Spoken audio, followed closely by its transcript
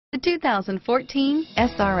The 2014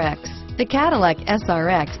 SRX. The Cadillac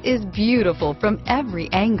SRX is beautiful from every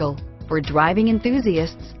angle. For driving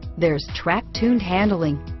enthusiasts, there's track-tuned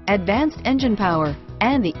handling, advanced engine power,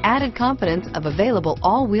 and the added confidence of available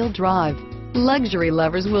all-wheel drive. Luxury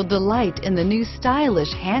lovers will delight in the new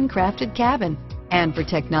stylish handcrafted cabin. And for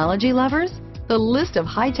technology lovers, the list of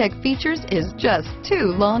high-tech features is just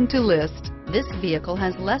too long to list. This vehicle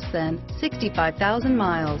has less than 65,000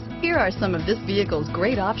 miles. Here are some of this vehicle's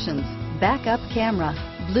great options: backup camera,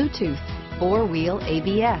 Bluetooth, four-wheel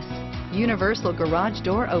ABS, universal garage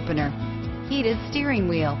door opener, heated steering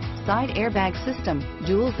wheel, side airbag system,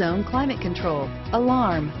 dual zone climate control,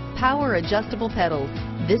 alarm, power adjustable pedals.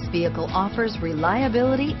 This vehicle offers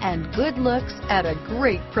reliability and good looks at a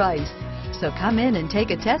great price. So come in and take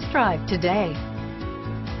a test drive today.